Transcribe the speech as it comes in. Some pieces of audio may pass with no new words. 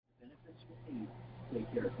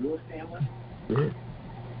take care of your family.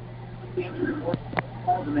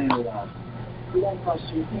 All the man allows. It won't cost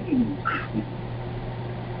you anything.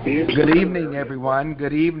 Good evening, everyone.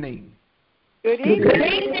 Good evening. Good evening. Good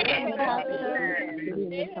evening, Pastor.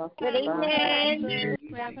 Good evening.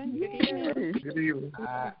 Good evening.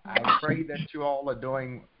 I pray that you all are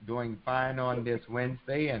doing fine on this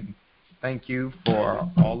Wednesday, and thank you for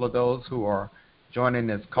all of those who are joining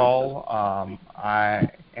this call. I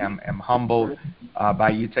am humbled by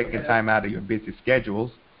you taking time out of your busy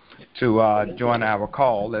schedules to join our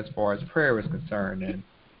call as far as prayer is concerned. And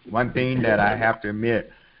one thing that I have to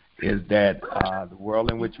admit is that the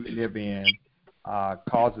world in which we live in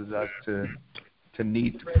causes us to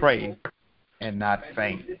need to pray and not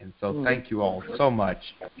faint. And so thank you all so much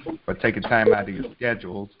for taking time out of your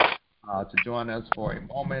schedules to join us for a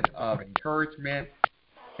moment of encouragement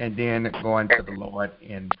and then going to the Lord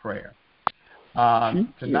in prayer.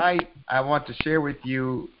 Tonight, I want to share with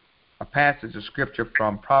you a passage of Scripture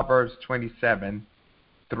from Proverbs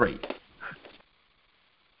 27:3.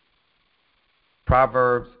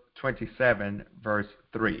 Proverbs 27, verse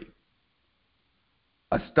 3.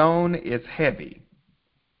 A stone is heavy,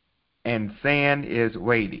 and sand is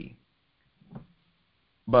weighty,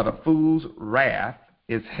 but a fool's wrath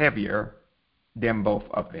is heavier than both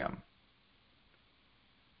of them.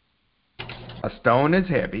 A stone is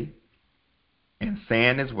heavy, and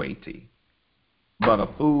sand is weighty, but a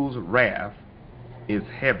fool's wrath is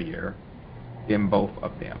heavier than both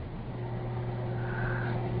of them.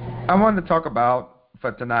 I want to talk about,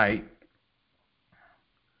 for tonight,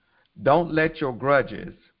 don't let your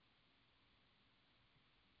grudges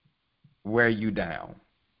wear you down.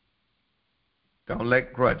 Don't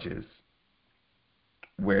let grudges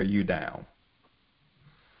wear you down.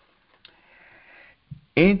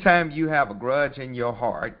 Anytime you have a grudge in your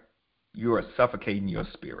heart, you are suffocating your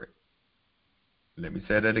spirit. Let me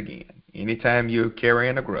say that again. Anytime you're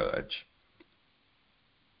carrying a grudge,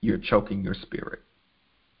 you're choking your spirit.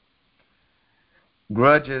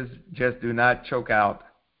 Grudges just do not choke out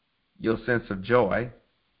your sense of joy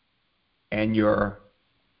and your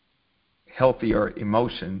healthier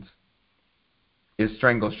emotions. It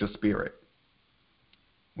strangles your spirit.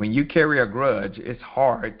 When you carry a grudge, it's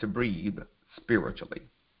hard to breathe spiritually.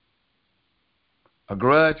 A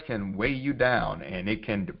grudge can weigh you down and it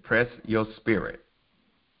can depress your spirit.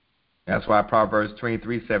 That's why Proverbs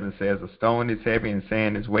 23:7 says, a stone is heavy and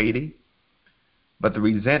sand is weighty, but the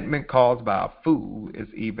resentment caused by a fool is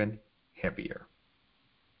even heavier.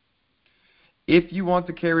 If you want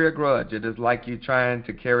to carry a grudge, it is like you trying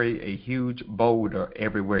to carry a huge boulder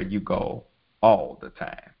everywhere you go all the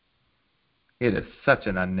time. It is such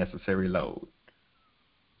an unnecessary load.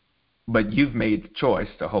 But you've made the choice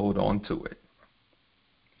to hold on to it.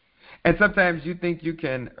 And sometimes you think you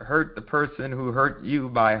can hurt the person who hurt you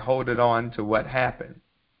by holding on to what happened,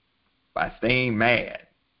 by staying mad.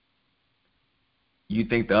 You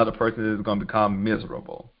think the other person is going to become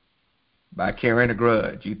miserable. By carrying a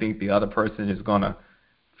grudge, you think the other person is going to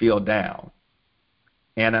feel down.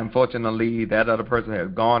 And unfortunately, that other person has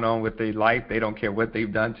gone on with their life. They don't care what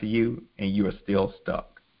they've done to you, and you are still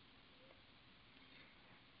stuck.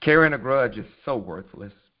 Carrying a grudge is so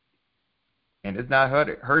worthless. And it's not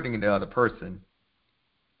hurting the other person.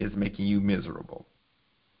 It's making you miserable.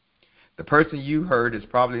 The person you hurt is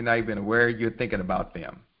probably not even aware you're thinking about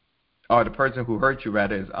them. Or the person who hurt you,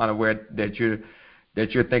 rather, is unaware that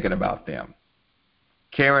you're thinking about them.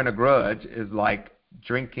 Carrying a grudge is like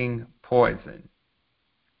drinking poison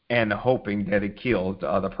and hoping that it kills the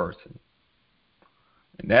other person.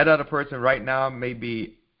 And that other person right now may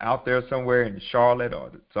be out there somewhere in Charlotte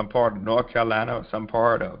or some part of North Carolina or some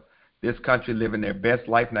part of this country living their best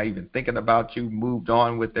life, not even thinking about you, moved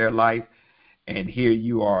on with their life, and here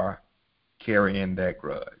you are carrying that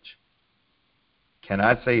grudge. Can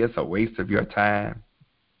I say it's a waste of your time?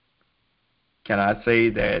 Can I say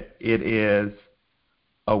that it is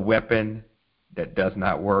a weapon that does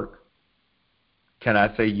not work? Can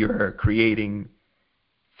I say you're creating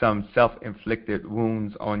some self-inflicted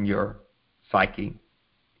wounds on your psyche?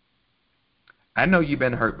 I know you've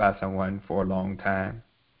been hurt by someone for a long time.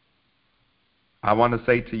 I want to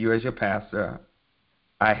say to you as your pastor,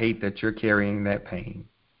 I hate that you're carrying that pain.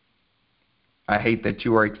 I hate that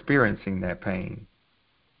you are experiencing that pain.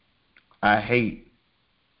 I hate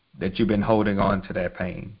that you've been holding on to that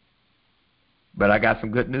pain. But I got some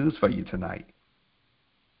good news for you tonight.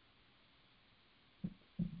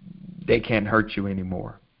 They can't hurt you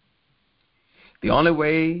anymore. The only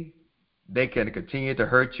way they can continue to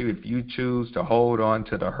hurt you if you choose to hold on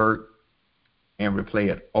to the hurt and replay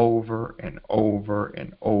it over and over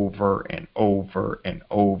and over and over and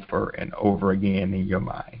over and over again in your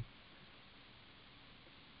mind.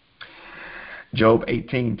 Job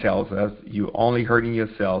 18 tells us you're only hurting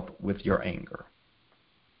yourself with your anger.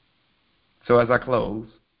 So as I close,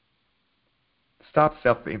 stop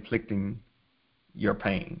self-inflicting your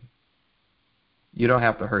pain. You don't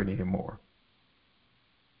have to hurt anymore.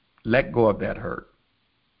 Let go of that hurt.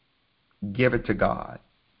 Give it to God.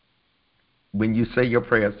 When you say your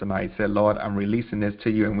prayers tonight, say, Lord, I'm releasing this to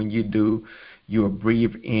you. And when you do, you will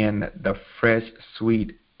breathe in the fresh,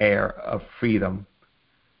 sweet air of freedom,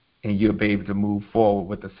 and you'll be able to move forward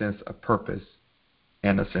with a sense of purpose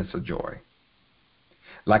and a sense of joy.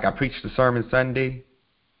 Like I preached the sermon Sunday,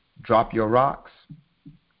 drop your rocks.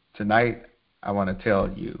 Tonight, I want to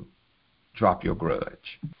tell you, drop your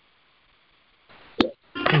grudge.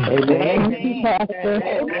 Amen.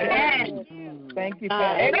 Thank you,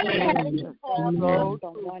 Pastor.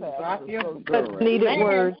 Drop your needed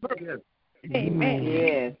words. Amen.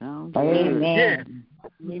 Yes. Amen.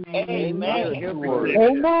 Amen.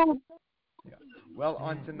 Amen. Well,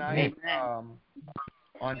 on tonight,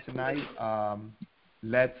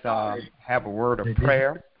 let's have a word of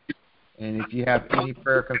prayer. And if you have any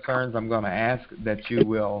prayer concerns, I'm going to ask that you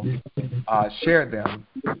will share them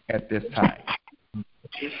at this time.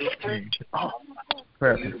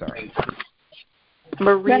 Prayer concerns.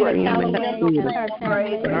 Maria, John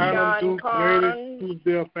Carnes,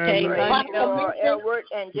 Edward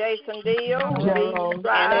and Jason Deal,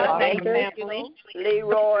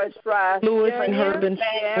 Leroy Fry, Lewis and Herman,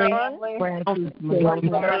 Sharon,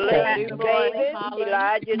 David,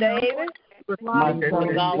 Elijah Davis,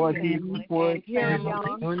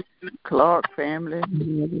 Clark family.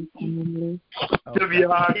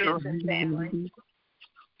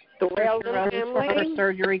 the Weldon family. Her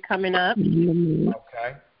surgery coming up.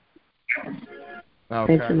 Okay.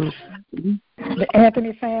 Okay. The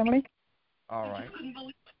Anthony family. All right.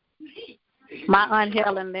 My Aunt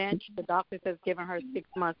Helen Lynch, the doctors has given her 6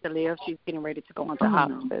 months to live. She's getting ready to go into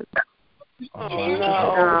hospice.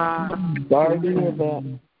 Sorry to hear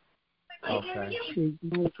that. Okay.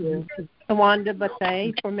 Tawanda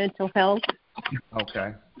Bethea for mental health.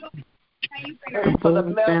 Okay. For the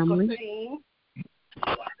medical team.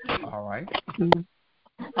 All right.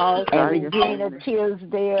 Also, Regina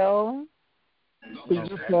Tisdale. Did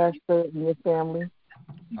you pastor in your family?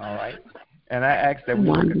 All right. And I ask that we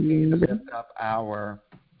will continue to lift up our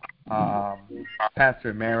Pastor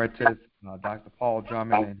Emeritus, Dr. Paul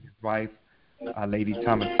Drummond, and his wife, Lady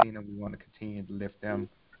Thomasina. We want to continue to lift them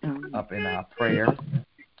up in our prayers.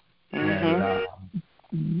 And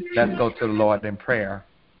let's go to the Lord in prayer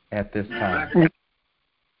at this time.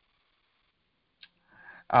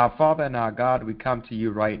 Our Father and our God, we come to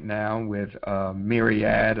you right now with a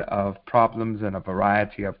myriad of problems and a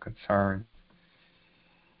variety of concerns.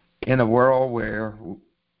 In a world where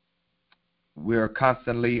we're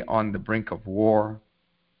constantly on the brink of war,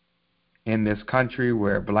 in this country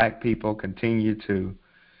where black people continue to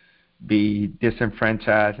be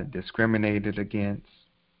disenfranchised and discriminated against,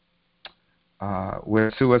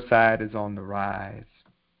 where suicide is on the rise,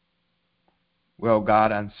 well,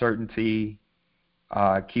 God, uncertainty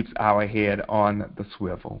keeps our head on the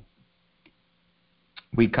swivel.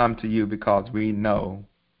 We come to you because we know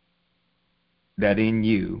that in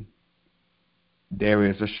you there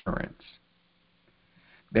is assurance.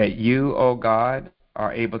 That you, O God,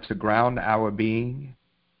 are able to ground our being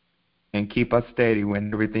and keep us steady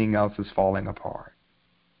when everything else is falling apart.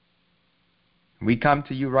 We come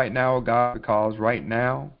to you right now, O God, because right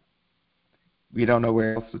now we don't know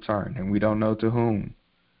where else to turn, and we don't know to whom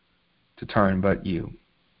to turn but you.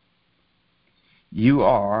 You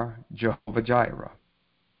are Jehovah Jireh,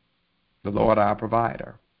 the Lord our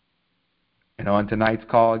provider. And on tonight's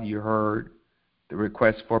call, you heard the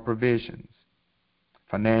request for provisions,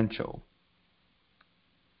 financial,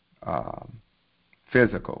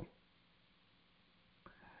 physical.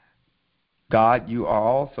 God, you are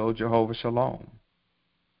also Jehovah Shalom,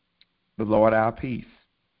 the Lord our peace.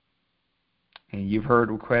 And you've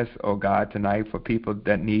heard requests, oh God, tonight for people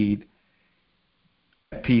that need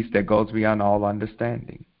peace that goes beyond all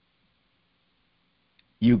understanding.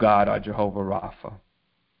 You, God, are Jehovah Rapha,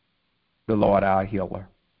 the Lord our healer.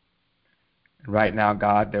 Right now,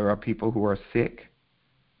 God, there are people who are sick,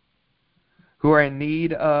 who are in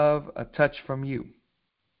need of a touch from you.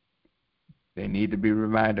 They need to be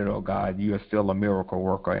reminded, oh God, you are still a miracle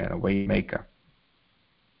worker and a way maker.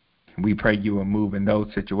 We pray you will move in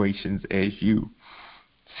those situations as you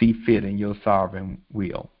see fit in your sovereign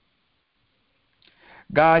will.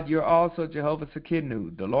 God, you're also Jehovah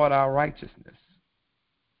Sekinu, the Lord our righteousness.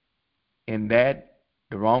 in that,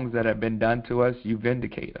 the wrongs that have been done to us, you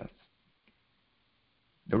vindicate us.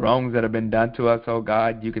 The wrongs that have been done to us, oh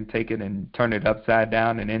God, you can take it and turn it upside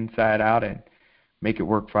down and inside out and make it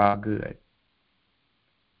work for our good.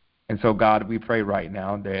 And so, God, we pray right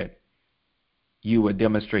now that you would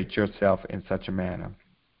demonstrate yourself in such a manner.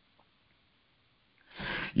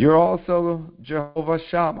 You're also Jehovah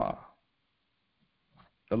Shammah,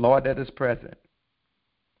 the Lord that is present.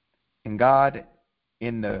 And God,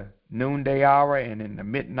 in the noonday hour and in the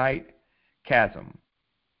midnight chasm,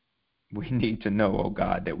 we need to know, oh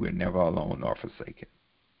God, that we're never alone nor forsaken.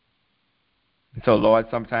 And so, Lord,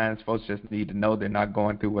 sometimes folks just need to know they're not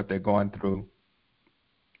going through what they're going through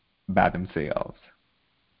by themselves.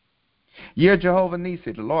 You're Jehovah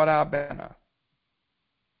Nissi, the Lord our banner.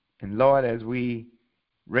 And Lord, as we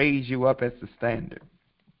raise you up as the standard,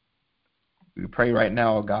 we pray right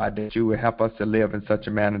now, oh God, that you will help us to live in such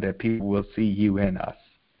a manner that people will see you in us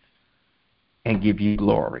and give you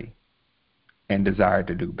glory and desire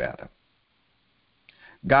to do better.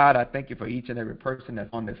 God, I thank you for each and every person that's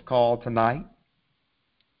on this call tonight.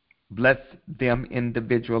 Bless them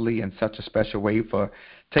individually in such a special way for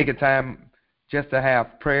taking time just to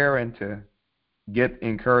have prayer and to get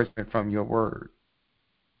encouragement from your word.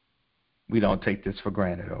 We don't take this for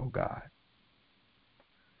granted, oh God.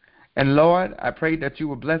 And Lord, I pray that you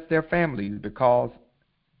will bless their families because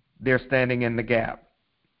they're standing in the gap.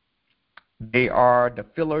 They are the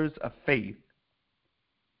pillars of faith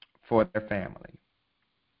for their family.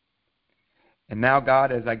 And now,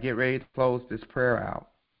 God, as I get ready to close this prayer out,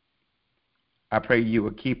 I pray you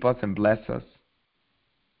will keep us and bless us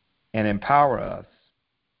and empower us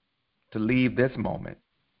to leave this moment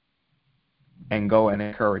and go and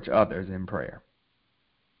encourage others in prayer.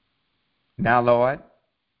 Now, Lord,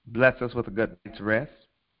 bless us with a good night's rest.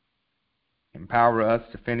 Empower us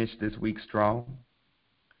to finish this week strong.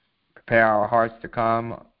 Prepare our hearts to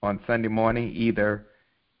come on Sunday morning, either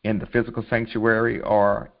in the physical sanctuary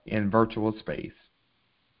or in virtual space,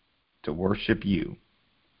 to worship you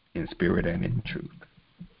in spirit and in truth.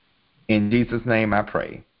 In Jesus' name I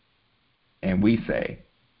pray. And we say,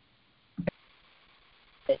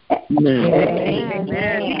 Amen.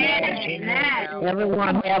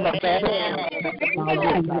 Everyone have a better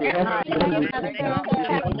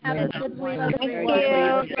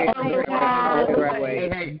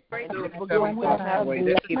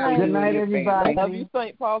Good night, everybody. Love you,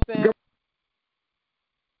 St. Paul family.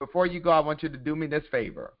 before you go, I want you to do me this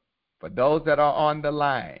favor. For those that are on the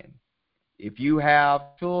line, if you have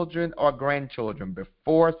children or grandchildren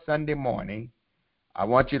before Sunday morning, I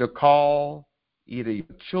want you to call either your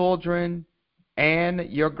children and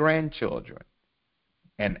your grandchildren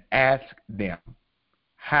and ask them,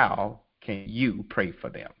 how can you pray for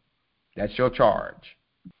them? That's your charge.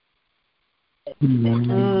 All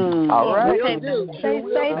right. Stay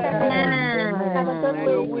safe, everyone. Have a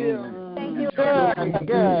good week. Thank you.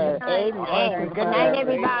 Good. Amen. Good night,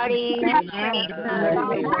 everybody.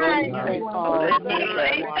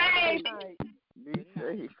 Be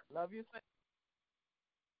safe. Love you.